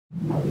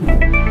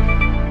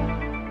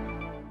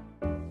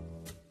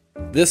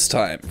This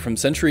time, from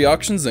Century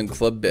Auctions and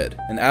Club Bid,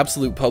 an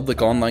absolute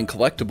public online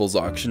collectibles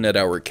auction at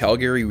our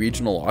Calgary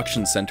Regional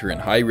Auction Centre in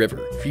High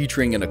River,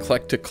 featuring an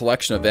eclectic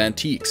collection of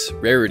antiques,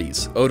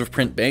 rarities,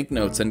 out-of-print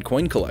banknotes and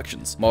coin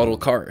collections, model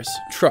cars,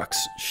 trucks,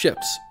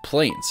 ships,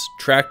 planes,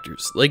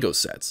 tractors, Lego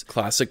sets,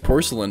 classic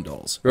porcelain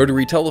dolls,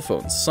 rotary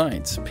telephones,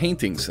 signs,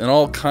 paintings, and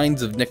all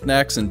kinds of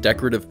knickknacks and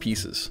decorative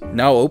pieces.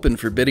 Now open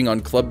for bidding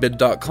on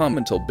clubbid.com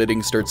until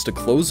bidding starts to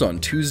close on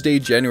Tuesday,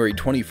 January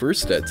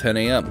 21st at 10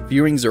 AM.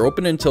 Viewings are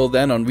open until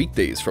then on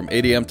weekdays from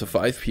 8 AM to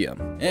 5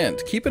 PM.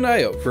 And keep an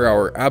eye out for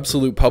our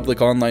absolute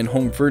public online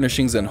home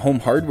furnishings and home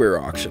hardware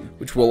auction,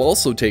 which will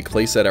also take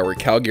place at our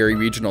Calgary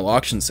Regional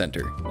Auction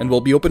Centre, and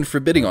will be open for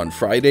bidding on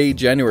Friday,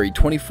 January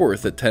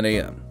 24th at 10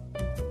 AM.